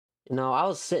You know, I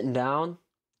was sitting down,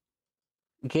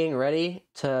 getting ready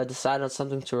to decide on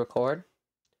something to record,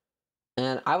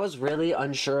 and I was really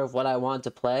unsure of what I wanted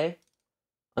to play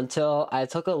until I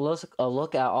took a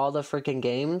look at all the freaking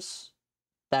games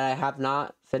that I have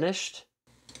not finished.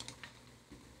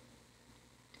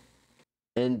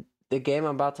 And the game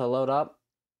I'm about to load up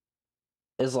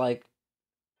is like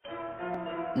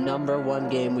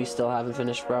 #1 game we still haven't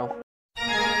finished, bro.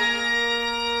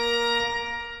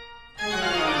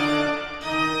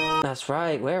 That's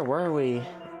right, where were we?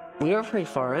 We were pretty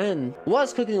far in.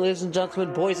 What's cooking, ladies and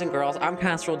gentlemen, boys and girls? I'm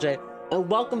CasseroleJ, and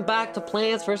welcome back to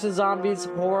Plants vs. Zombies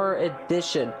Horror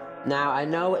Edition. Now, I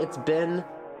know it's been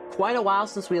quite a while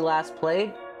since we last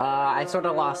played. I sort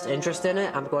of lost interest in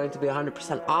it, I'm going to be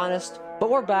 100% honest. But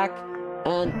we're back,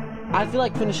 and I feel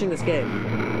like finishing this game.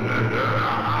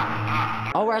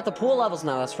 Oh, we're at the pool levels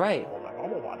now, that's right.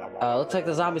 Looks like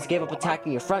the zombies gave up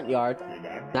attacking your front yard.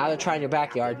 Now they're trying your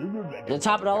backyard. And to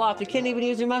top it all off, you can't even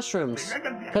use your mushrooms,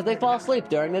 because they fall asleep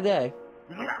during the day.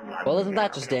 Well, isn't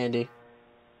that just dandy?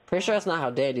 Pretty sure that's not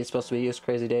how dandy is supposed to be used,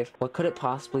 Crazy Dave. What could it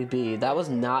possibly be? That was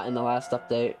not in the last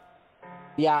update.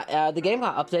 Yeah, the game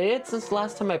got updated since the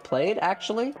last time I played,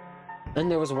 actually. And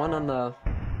there was one on the...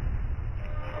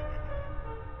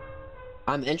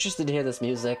 I'm interested to hear this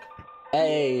music.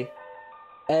 Hey.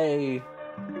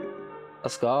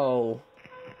 Let's go.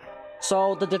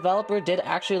 So, the developer did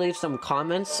actually leave some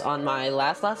comments on my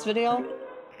last video.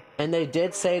 And they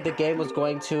did say the game was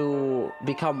going to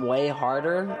become way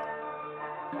harder.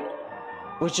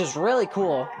 Which is really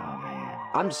cool.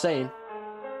 I'm just saying.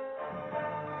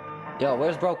 Yo,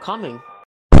 where's bro coming?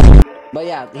 But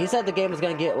yeah, he said the game was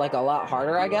gonna get like a lot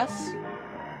harder, I guess.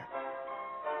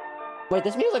 Wait,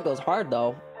 this music goes hard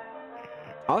though.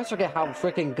 I always forget how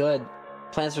freaking good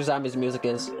Plants vs. Zombies music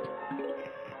is.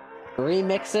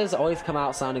 Remixes always come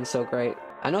out sounding so great.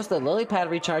 I noticed the lily pad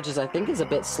recharges I think is a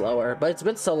bit slower, but it's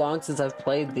been so long since I've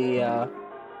played the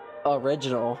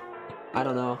original. I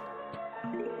don't know.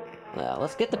 Yeah,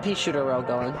 let's get the pea shooter row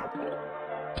going.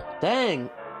 Dang!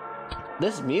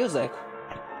 This music.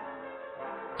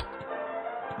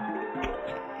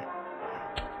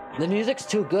 The music's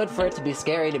too good for it to be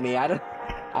scary to me. I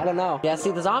don't know. Yeah,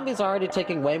 see, the zombies are already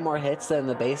taking way more hits than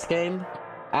the base game.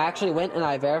 I actually went and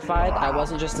I verified I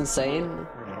wasn't just insane.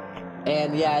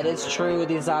 And yeah, it is true,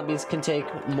 these zombies can take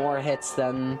more hits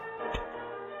than...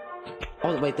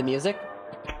 Oh, wait, the music?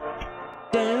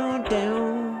 Down,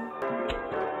 down.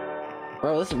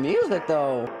 Bro, this music,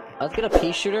 though. Let's get a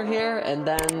pea shooter here, and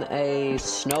then a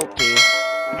snow pea.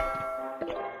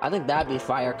 I think that'd be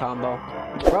fire combo.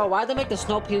 Bro, why'd they make the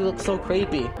snow pea look so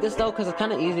creepy? This, though, because it's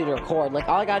kind of easy to record. Like,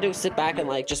 all I gotta do is sit back and,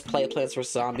 like, just play Plants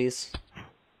vs. Zombies.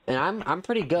 And I'm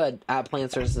pretty good at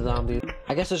Plants vs. Zombies.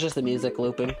 I guess it's just the music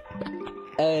looping.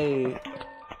 Hey.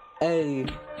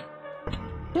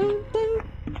 Doo, doo.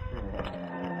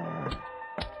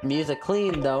 Music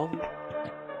clean, though.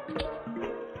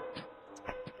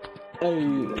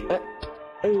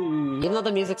 Even though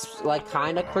the music's like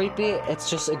kind of creepy,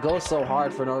 it goes so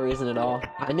hard for no reason at all.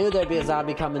 I knew there'd be a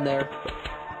zombie coming there,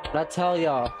 but I tell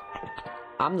y'all,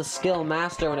 I'm the skill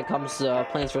master when it comes to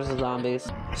Plants vs.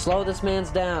 Zombies. Slow this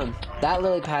man's down. That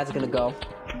lily pad's gonna go.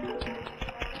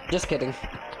 Just kidding.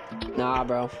 Nah,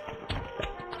 bro.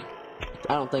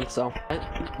 I don't think so.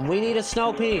 We need a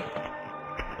snow pea.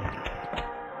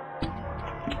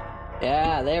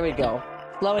 Yeah, there we go.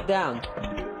 Slow it down.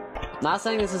 Not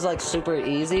saying this is like super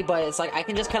easy, but it's like I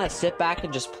can just kind of sit back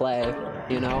and just play,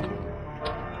 you know?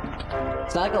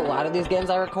 It's not like a lot of these games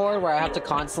I record where I have to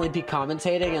constantly be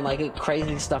commentating and like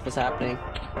crazy stuff is happening.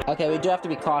 Okay, we do have to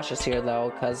be cautious here though,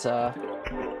 because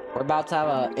we're about to have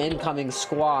an incoming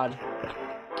squad.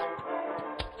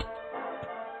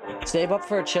 Save up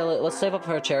for a let's save up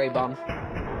for a cherry bomb.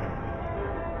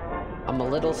 I'm a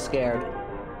little scared.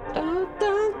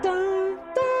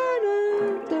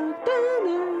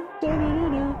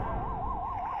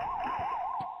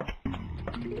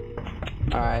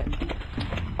 Alright.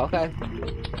 Okay.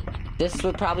 This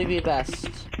would probably be best.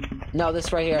 No,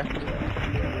 this right here.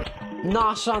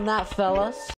 Nosh on that,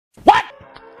 fellas. What?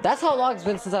 That's how long it's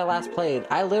been since I last played.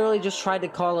 I literally just tried to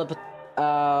call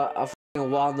a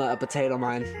walnut a potato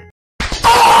mine.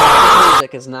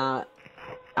 Music is not...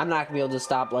 I'm not gonna be able to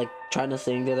stop, like, trying to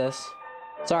sing to this.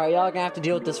 Sorry, y'all gonna have to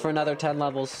deal with this for another 10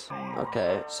 levels.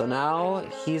 Okay, so now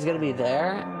he's gonna be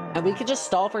there. And we could just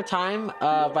stall for time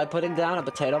by putting down a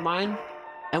potato mine.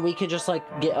 And we could just, like,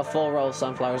 get a full row of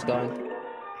sunflowers going.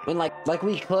 I mean, like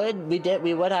we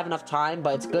would have enough time,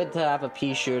 but it's good to have a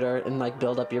pea shooter and, like,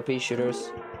 build up your pea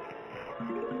shooters.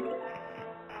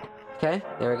 Okay,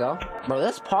 there we go. Bro,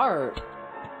 this part...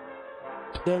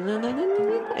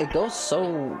 It goes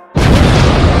so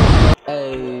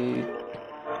Hey.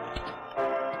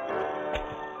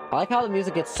 I like how the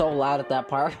music gets so loud at that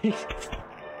part.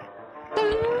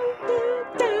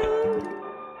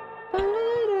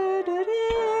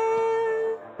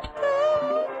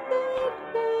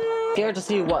 Scared to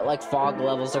see what like fog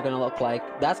levels are gonna look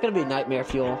like. That's gonna be nightmare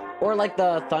fuel. Or like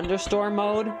the thunderstorm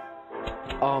mode.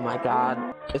 Oh my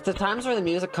god. It's the times where the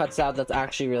music cuts out that's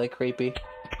actually really creepy.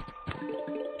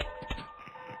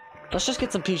 Let's just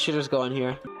get some pea shooters going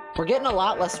here. We're getting a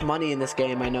lot less money in this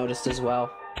game, I noticed as well.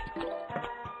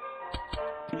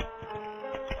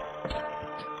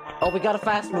 Oh, we got a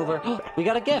fast mover. We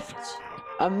got a gift.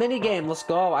 A mini game. Let's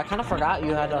go. I kind of forgot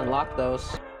you had to unlock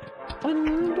those.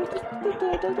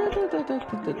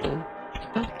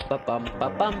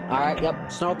 Alright,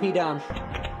 yep. Snow pea down.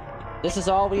 This is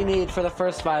all we need for the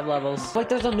first 5 levels. Wait,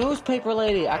 there's a newspaper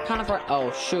lady. I kind of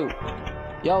oh, shoot.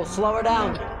 Yo, slow her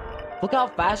down. Look how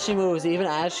fast she moves even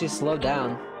as she's slowed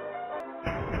down.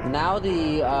 Now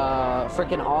the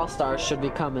freaking all-stars should be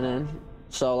coming in.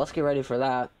 So let's get ready for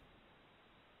that.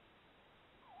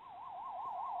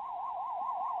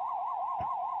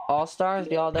 All-stars,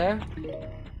 y'all there?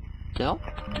 No?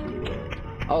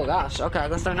 Oh gosh, okay, I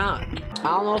guess they're not. I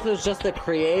don't know if it was just the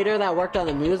creator that worked on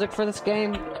the music for this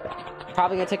game.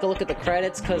 Probably gonna take a look at the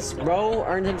credits, because Ro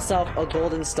earned himself a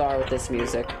golden star with this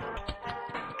music.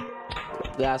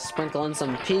 Yeah, sprinkle in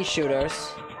some pea shooters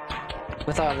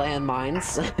with our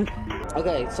landmines.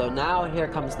 Okay, so now here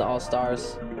comes the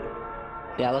all-stars.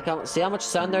 Yeah, look how, see how much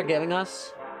sun they're giving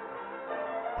us?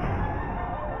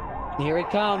 Here he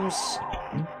comes.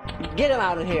 Get him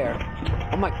out of here.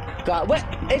 Oh my god, what?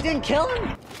 It didn't kill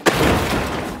him?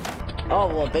 Oh,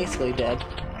 well, basically dead.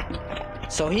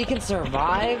 So he can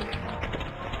survive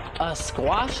a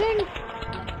squashing?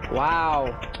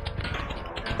 Wow.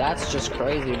 That's just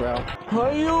crazy, bro.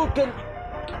 Hadouken!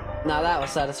 Now that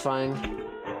was satisfying.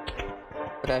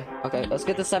 Okay, okay, let's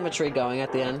get the symmetry going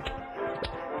at the end.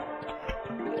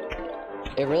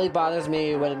 It really bothers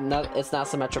me when it's not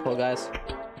symmetrical, guys.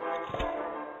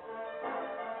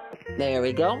 There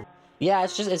we go. Yeah,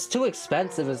 it's too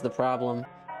expensive is the problem.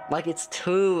 Like, it's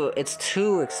too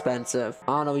expensive.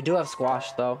 I don't know, we do have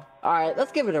squash, though. Alright,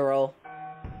 let's give it a roll.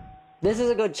 This is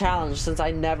a good challenge, since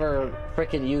I never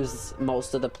freaking use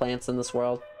most of the plants in this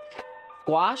world.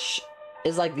 Squash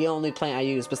is, like, the only plant I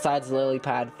use, besides lily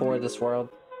pad, for this world.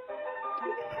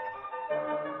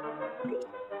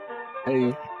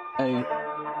 Hey, hey.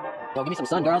 Yo, give me some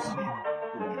sun, girls.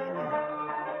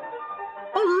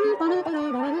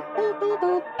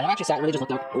 I actually sat and really just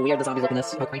looked up. Weird, the zombies look in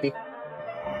this. How creepy.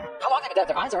 How long have they been dead?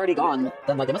 Their eyes are already gone.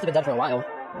 Then, like, they must have been dead for a while.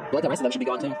 But, like, the rest of them should be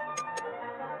gone, too.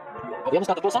 Oh, we almost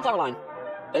got the full sunflower line.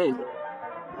 Hey.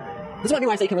 This is what I mean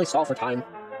when I say you can really stall for time.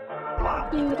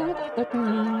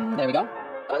 There we go.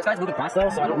 This guy's moving fast, though,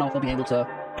 so I don't know if we'll be able to...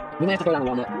 We may have to throw down a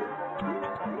walnut.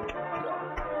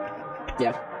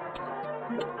 Yeah.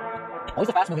 Always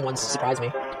the fast-moving ones surprise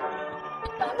me.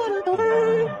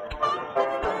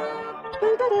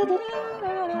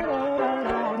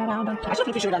 I should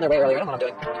have put down there way earlier. I don't know what I'm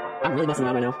doing. I'm really messing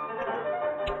around right now.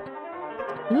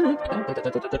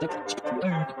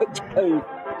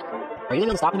 Are you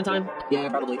able to stop him in time? Yeah,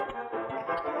 probably.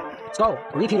 Let's go.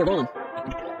 Repeater rolling.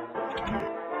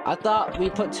 I thought we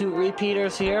put 2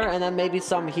 repeaters here and then maybe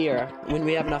some here when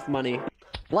we have enough money.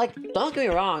 Like, don't get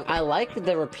me wrong, I like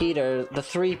the repeater, the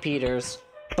 3 repeaters,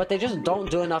 but they just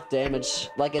don't do enough damage.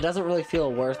 Like, it doesn't really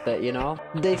feel worth it, you know?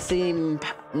 They seem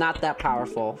not that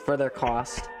powerful for their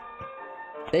cost.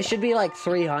 They should be like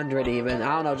 300 even.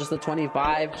 I don't know, just the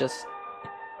 25, just...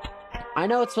 I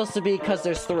know it's supposed to be because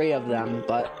there's 3 of them,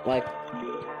 but, like,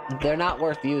 they're not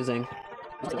worth using.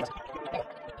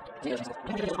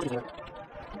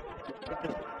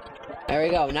 There we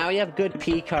go. Now we have good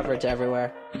pea coverage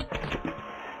everywhere.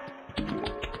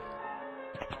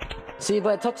 See,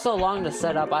 but it took so long to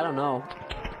set up, I don't know.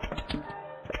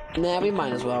 Nah, we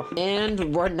might as well.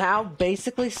 And we're now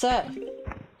basically set.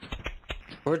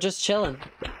 We're just chilling.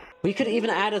 We could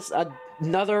even add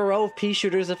another row of pea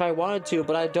shooters if I wanted to,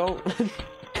 but I don't.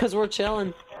 Because we're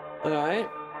chilling. Alright.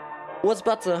 What's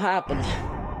about to happen?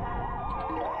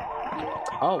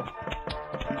 Oh.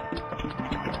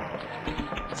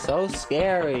 So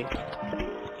scary.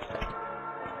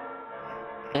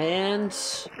 And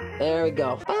there we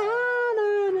go.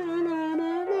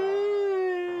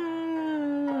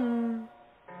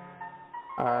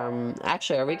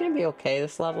 Actually, are we gonna be okay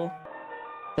this level?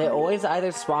 They always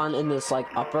either spawn in this, like,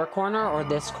 upper corner or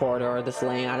this corridor or this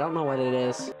lane. I don't know what it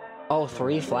is. Oh,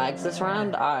 3 flags this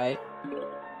round? Alright.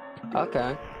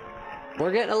 Okay.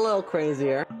 We're getting a little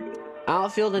crazier. I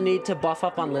don't feel the need to buff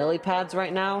up on lily pads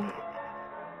right now.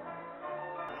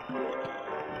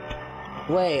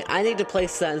 Wait, I need to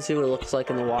place that and see what it looks like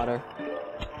in the water.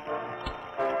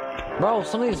 Bro,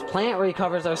 some of these plant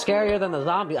recovers are scarier than the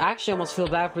zombies. I actually almost feel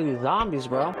bad for these zombies,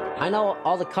 bro. I know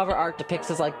all the cover art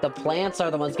depicts as like the plants are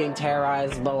the ones getting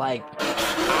terrorized, but like,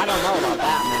 I don't know about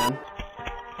that, man.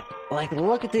 Like,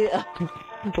 look at the,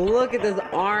 look at this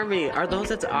army. Are those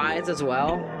its eyes as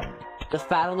well? The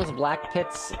fathomless black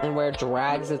pits and where it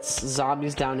drags its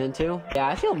zombies down into? Yeah,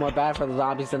 I feel more bad for the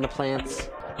zombies than the plants.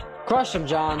 Crush them,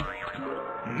 John.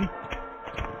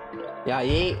 Yeah,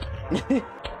 yeet.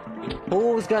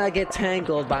 Who's gonna get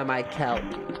tangled by my kelp?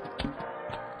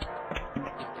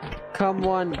 Come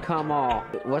one, come all.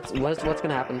 What's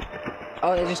gonna happen?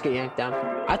 Oh, they just get yanked down.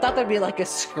 I thought there'd be like a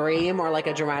scream or like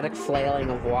a dramatic flailing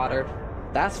of water.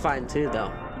 That's fine too,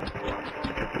 though.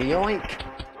 Yoink.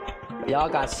 Y'all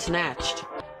got snatched.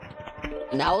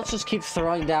 Now let's just keep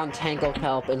throwing down tangle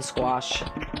kelp and squash.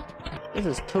 This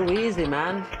is too easy,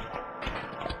 man.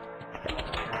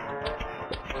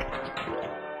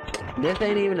 This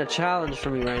ain't even a challenge for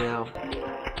me right now.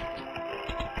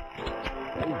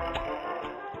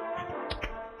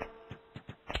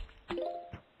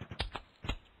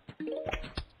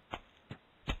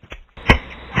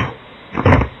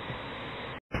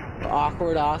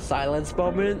 Awkward silence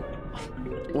moment.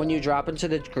 When you drop into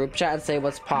the group chat and say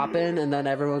what's poppin' and then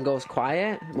everyone goes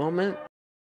quiet moment.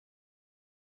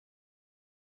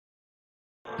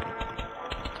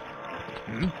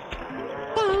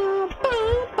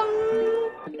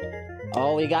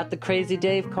 Oh, we got the Crazy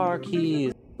Dave car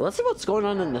keys. Let's see what's going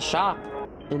on in the shop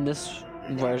in this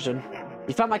version.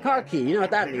 You found my car key. You know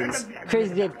what that means.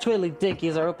 Crazy Dave Twiddly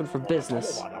Dinkies are open for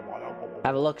business.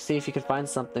 Have a look, see if you can find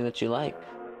something that you like.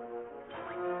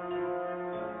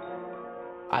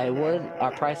 I would.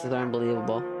 Our prices are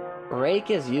unbelievable.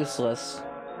 Rake is useless.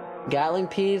 Gatling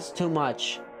peas, too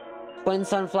much. Twin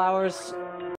sunflowers.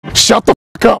 Shut the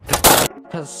fuck up!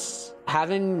 Because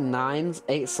having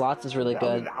 8 slots is really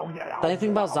good. The only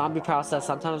thing about zombie process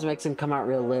sometimes makes him come out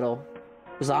real little.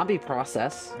 Zombie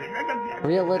process?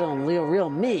 Real little and real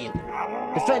mean.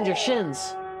 Defend your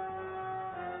shins.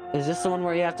 Is this the one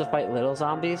where you have to fight little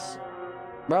zombies?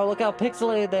 Bro, look how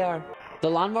pixelated they are. The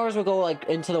lawnmowers will go like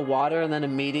into the water and then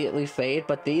immediately fade,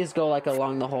 but these go like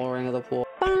along the whole ring of the pool.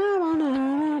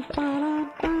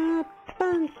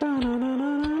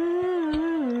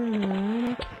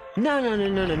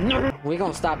 No. We're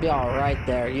gonna stop y'all right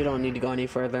there. You don't need to go any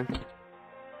further.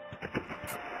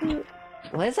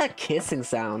 What is that kissing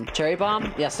sound? Cherry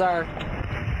bomb? Yes, sir.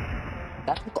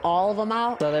 That took all of them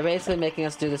out? So they're basically making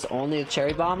us do this only with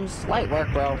cherry bombs? Light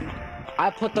work, bro.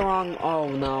 I put the wrong... Oh,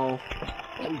 no.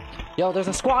 Yo, there's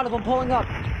a squad of them pulling up.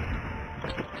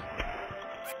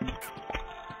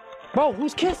 Bro,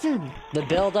 who's kissing? The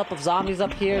build-up of zombies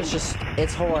up here is just...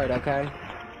 It's horrid, okay?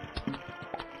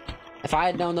 If I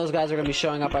had known those guys were gonna be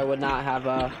showing up, I would not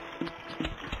have,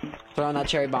 thrown that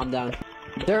cherry bomb down.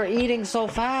 They're eating so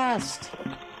fast!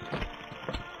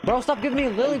 Bro, stop giving me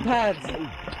lily pads!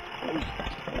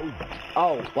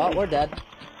 Oh, well, we're dead.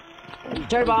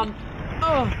 Cherry bomb!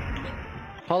 Oh!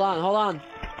 Hold on.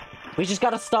 We just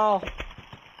gotta stall.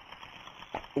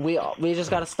 We just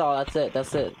gotta stall, that's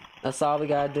it. That's all we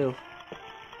gotta do.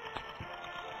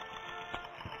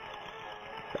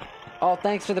 Oh,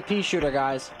 thanks for the pea shooter,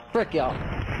 guys. Frick y'all.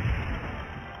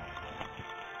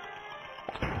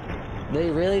 They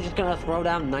really just gonna throw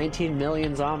down 19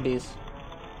 million zombies.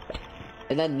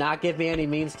 And then not give me any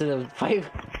means to fight?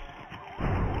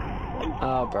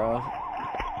 Oh, bro.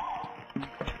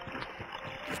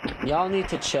 Y'all need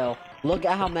to chill. Look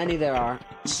at how many there are.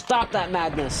 Stop that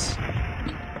madness!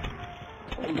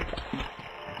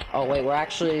 Oh, wait, we're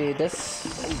actually...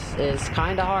 This is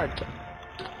kinda hard.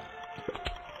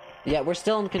 Yeah, we're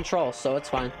still in control, so it's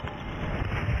fine.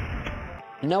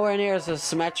 Nowhere near as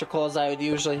symmetrical as I would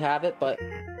usually have it, but...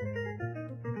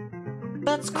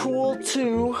 That's cool,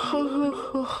 too.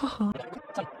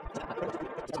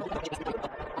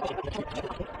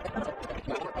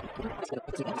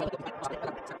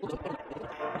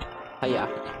 Yeah.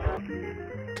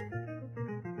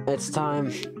 It's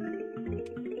time.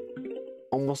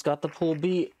 Almost got the pool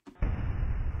beat.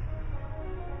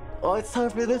 Oh, it's time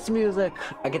for this music.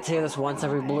 I get to hear this once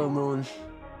every blue moon.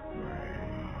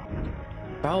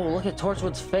 Bro, look at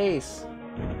Torchwood's face.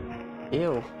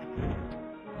 Ew.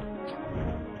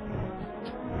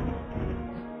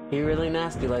 He really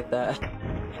nasty like that.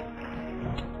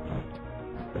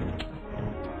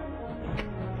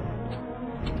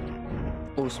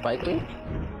 Ooh, spiky?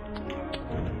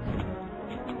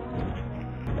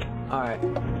 Alright.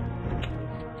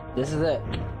 This is it.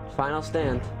 Final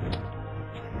stand.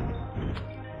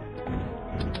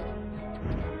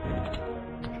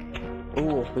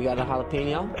 Ooh, we got a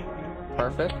jalapeno.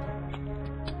 Perfect.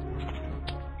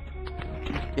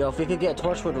 Yo, if we could get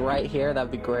torchwood right here, that'd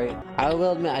be great. I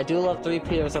will admit, I do love 3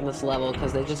 Peters on this level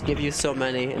because they just give you so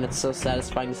many, and it's so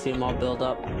satisfying to see them all build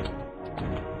up.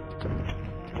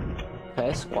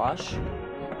 Okay, squash.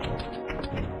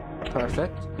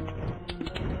 Perfect.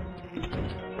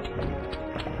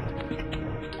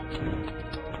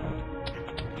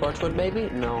 Torchwood, maybe?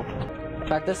 No. In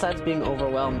fact, this side's being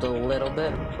overwhelmed a little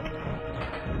bit.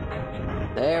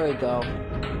 There we go.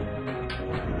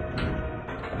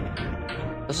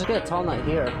 Let's just get a tall nut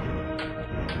here.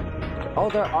 Oh,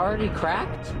 they're already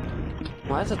cracked?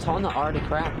 Why is a tall nut already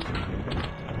cracked?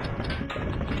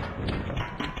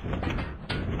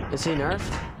 Is he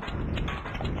nerfed?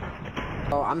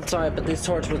 Oh, I'm sorry, but these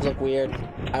torchwoods look weird.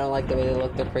 I don't like the way they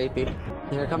look, they're creepy.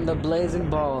 Here come the blazing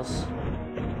balls.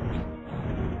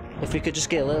 If we could just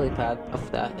get a lily pad, if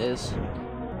that is.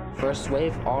 First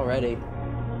wave already.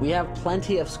 We have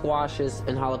plenty of squashes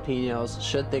and jalapenos,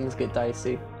 should things get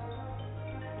dicey.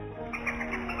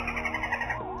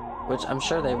 Which I'm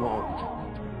sure they won't.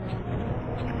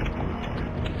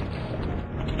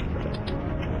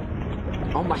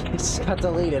 Oh my, it just got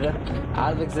deleted.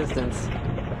 Out of existence.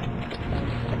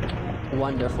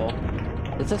 Wonderful.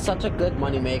 This is such a good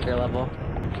moneymaker level.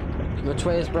 Which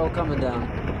way is bro coming down?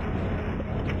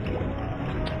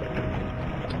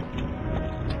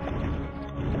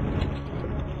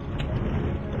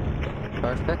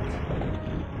 Perfect.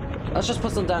 Let's just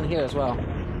put some down here as well.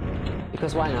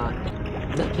 Because why not?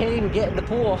 They can't even get in the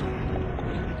pool.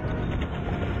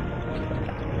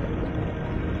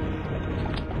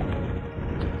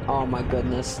 Oh my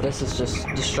goodness, this is just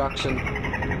destruction.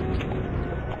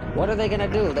 What are they gonna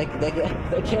do? They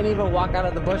can't even walk out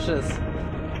of the bushes.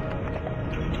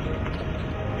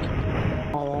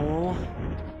 Oh.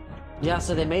 Yeah,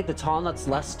 so they made the tall nuts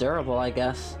less durable, I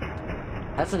guess.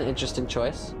 That's an interesting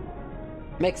choice.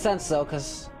 Makes sense though,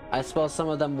 because I suppose some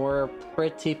of them were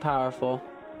pretty powerful.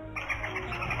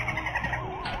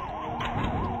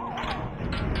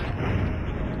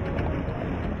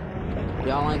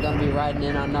 Y'all ain't gonna be riding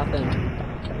in on nothing.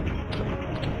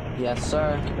 Yes,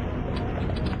 sir.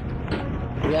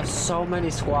 We have so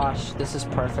many squash. This is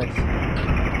perfect.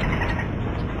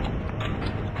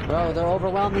 Bro, they're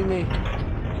overwhelming me.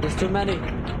 There's too many.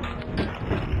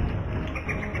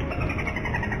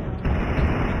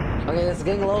 Okay, this is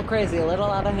getting a little crazy, a little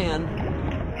out of hand.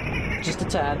 Just a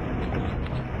tad.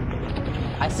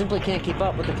 I simply can't keep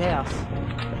up with the chaos.